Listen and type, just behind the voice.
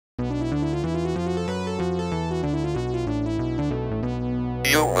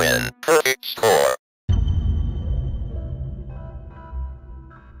You win. Perfect score.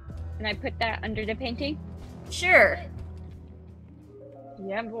 Can I put that under the painting? Sure.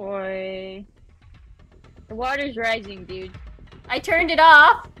 Yeah, boy. The water's rising, dude. I turned it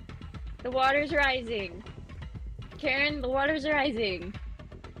off. The water's rising. Karen, the water's rising.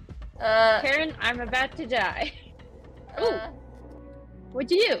 Karen, I'm about to die. Ooh. What'd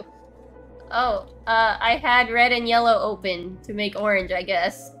you do? I had red and yellow open to make orange, I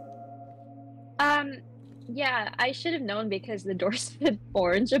guess. Yeah, I should have known because the door said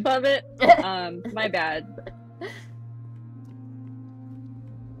orange above it. My bad.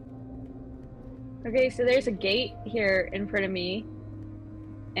 Okay, so there's a gate here in front of me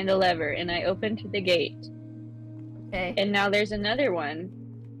and a lever, and I opened the gate. Okay. And now there's another one.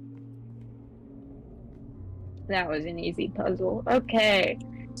 That was an easy puzzle. Okay,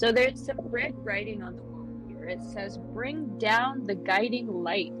 so there's some red writing on the wall here. It says, "Bring down the guiding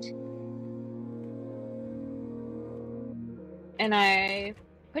light." And I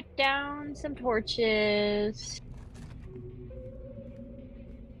put down some torches.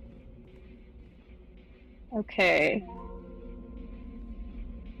 Okay.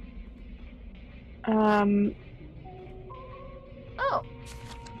 Oh.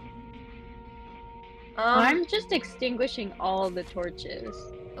 I'm just extinguishing all the torches.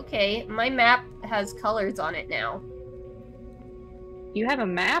 Okay, my map has colors on it now. You have a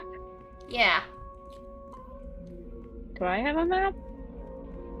map? Yeah. Do I have a map?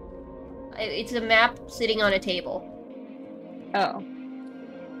 It's a map sitting on a table. Oh.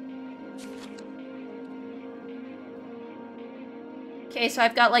 Okay, so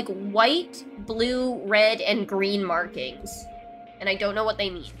I've got like white, blue, red, and green markings. And I don't know what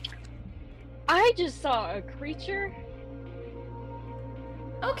they mean. I just saw a creature.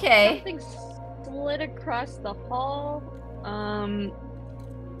 Okay. Something slid across the hall.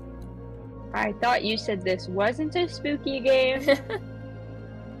 I thought you said this wasn't a spooky game.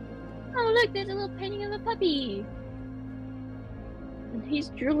 Oh, look, there's a little painting of a puppy. And he's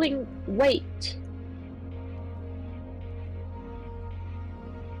drooling white.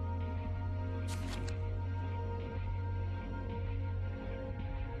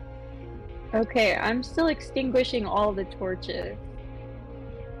 Okay, I'm still extinguishing all the torches.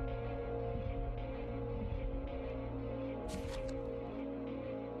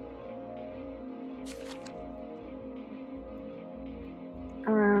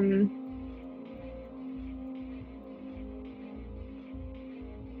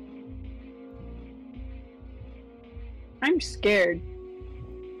 I'm scared.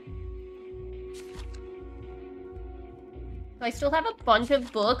 I still have a bunch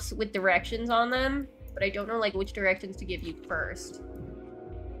of books with directions on them, but I don't know like which directions to give you first.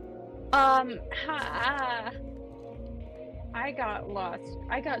 I got lost.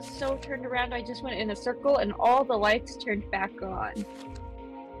 I got so turned around, I just went in a circle and all the lights turned back on.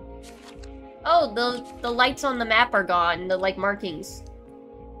 Oh, the lights on the map are gone, the like markings.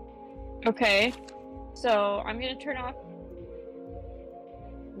 Okay, so I'm gonna turn off.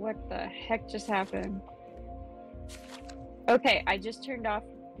 What the heck just happened? Okay, I just turned off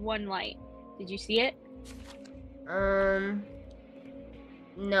one light. Did you see it?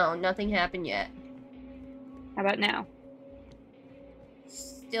 No, nothing happened yet. How about now?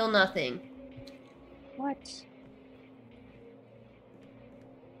 Still nothing. What?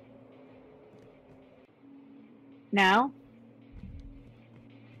 Now?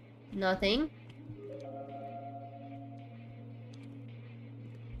 Nothing.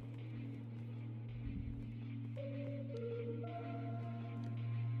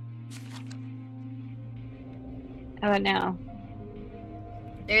 How about now?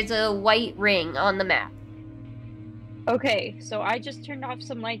 There's a white ring on the map. Okay, so I just turned off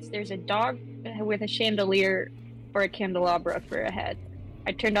some lights. There's a dog with a chandelier or a candelabra for a head.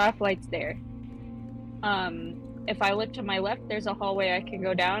 I turned off lights there. If I look to my left, there's a hallway I can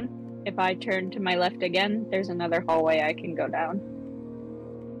go down. If I turn to my left again, there's another hallway I can go down.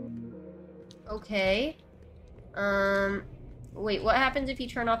 Okay. Wait, what happens if you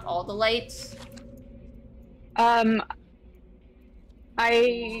turn off all the lights?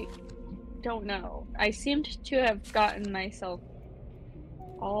 I don't know. I seemed to have gotten myself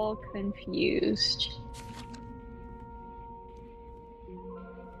all confused.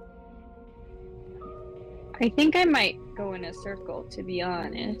 I think I might go in a circle, to be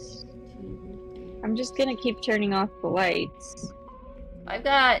honest. I'm just gonna keep turning off the lights. I've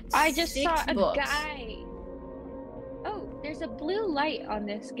got I just six saw a books. guy. Oh, there's a blue light on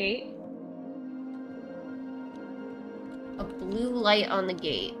this gate. A blue light on the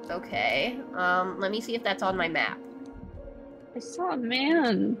gate. Okay. Let me see if that's on my map. I saw a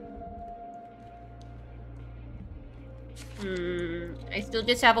man. I still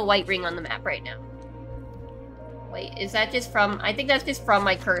just have a white ring on the map right now. Wait, is that just from... I think that's just from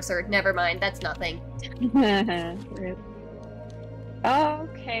my cursor. Never mind, that's nothing. Rip. Oh,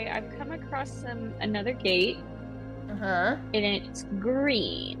 okay, I've come across another gate, Uh-huh. and it's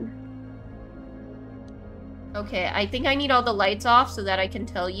green. Okay, I think I need all the lights off so that I can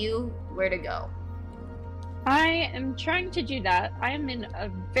tell you where to go. I am trying to do that. I am in a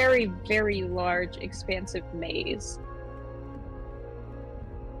very, very large, expansive maze.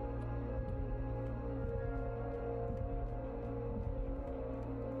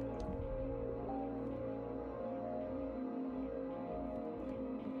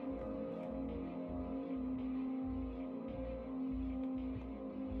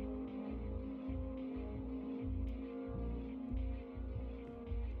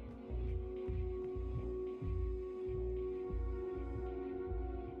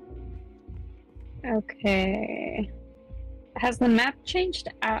 Okay. Has the map changed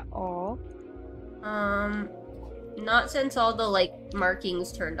at all? Not since all the, like,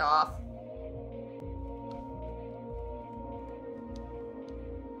 markings turned off.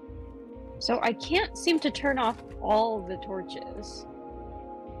 So I can't seem to turn off all the torches.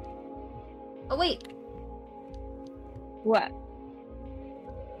 Oh, wait. What?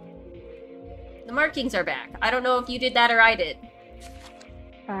 The markings are back. I don't know if you did that or I did.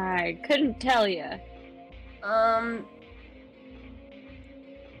 I couldn't tell you. Well,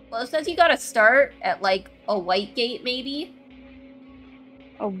 it says you gotta start at, like, a white gate, maybe?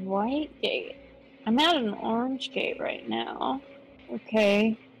 A white gate. I'm at an orange gate right now.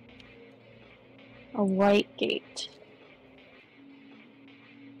 Okay. A white gate.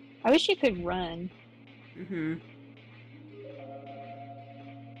 I wish you could run. Mm-hmm.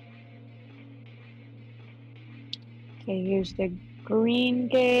 Okay, here's the green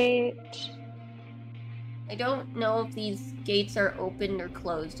gate. I don't know if these gates are open or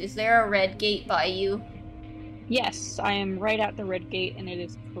closed. Is there a red gate by you? Yes, I am right at the red gate and it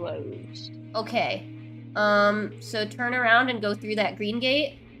is closed. Okay. So turn around and go through that green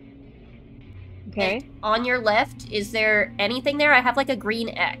gate. Okay. And on your left, is there anything there? I have like a green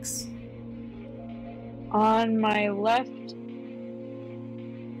X. On my left,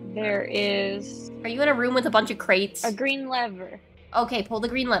 there is Are you in a room with a bunch of crates? a green lever. Okay, pull the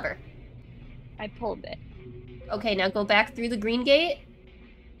green lever. I pulled it. Okay, now go back through the green gate.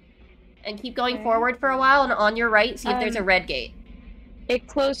 And keep going Okay. forward for a while, and on your right, see if there's a red gate. It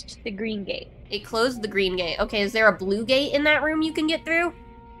closed the green gate. It closed the green gate. Okay, is there a blue gate in that room you can get through?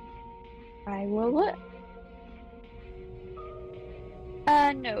 I will look.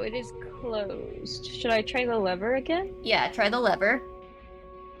 No, it is closed. Should I try the lever again? Yeah, try the lever.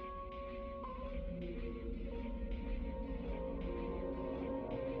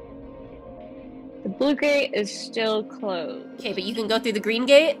 The blue gate is still closed. Okay, but you can go through the green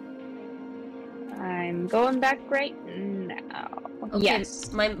gate? I'm going back right now. Okay,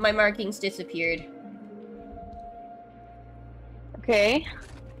 Yes. My markings disappeared. Okay.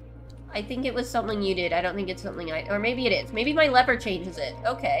 I think it was something you did. I don't think it's something I... Or maybe it is. Maybe my lever changes it.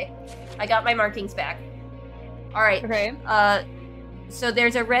 Okay. I got my markings back. Alright. Okay. So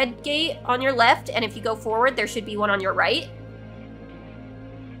there's a red gate on your left, and if you go forward, there should be one on your right.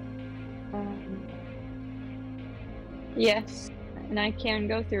 Yes. And I can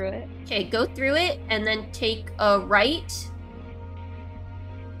go through it. Okay, go through it, and then take a right,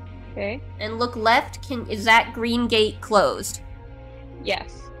 Okay. and look left. Is that green gate closed?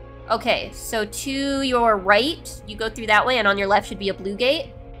 Yes. Okay, so to your right, you go through that way, and on your left should be a blue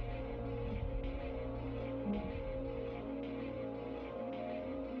gate.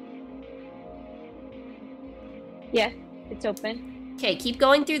 Yeah, it's open. Okay, keep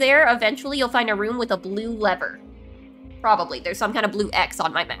going through there. Eventually, you'll find a room with a blue lever. Probably. There's some kind of blue X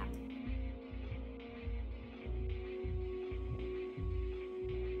on my map.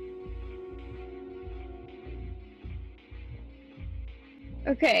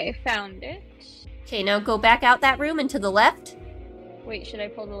 Okay, found it. Okay, now go back out that room and to the left. Wait, should I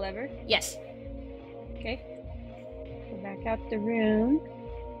pull the lever? Yes. Okay. Go back out the room.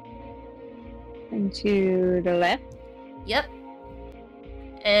 And to the left. Yep.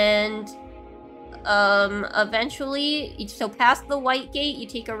 And eventually, so past the white gate, you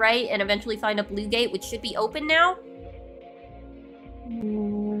take a right and eventually find a blue gate, which should be open now.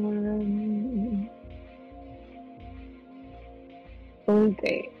 Blue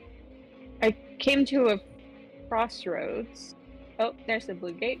gate. I came to a crossroads. Oh, there's the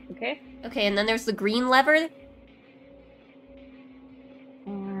blue gate. Okay. Okay, and then there's the green lever.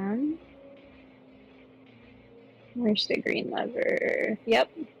 Where's the green lever?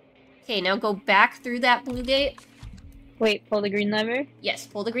 Yep. Okay, now go back through that blue gate. Wait, pull the green lever Yes,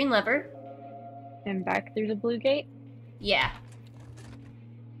 pull the green lever. and back through the blue gate. Yeah.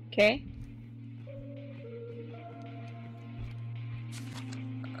 Okay.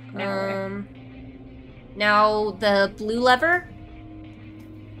 Now where? Now the blue lever.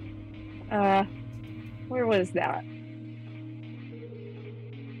 Where was that?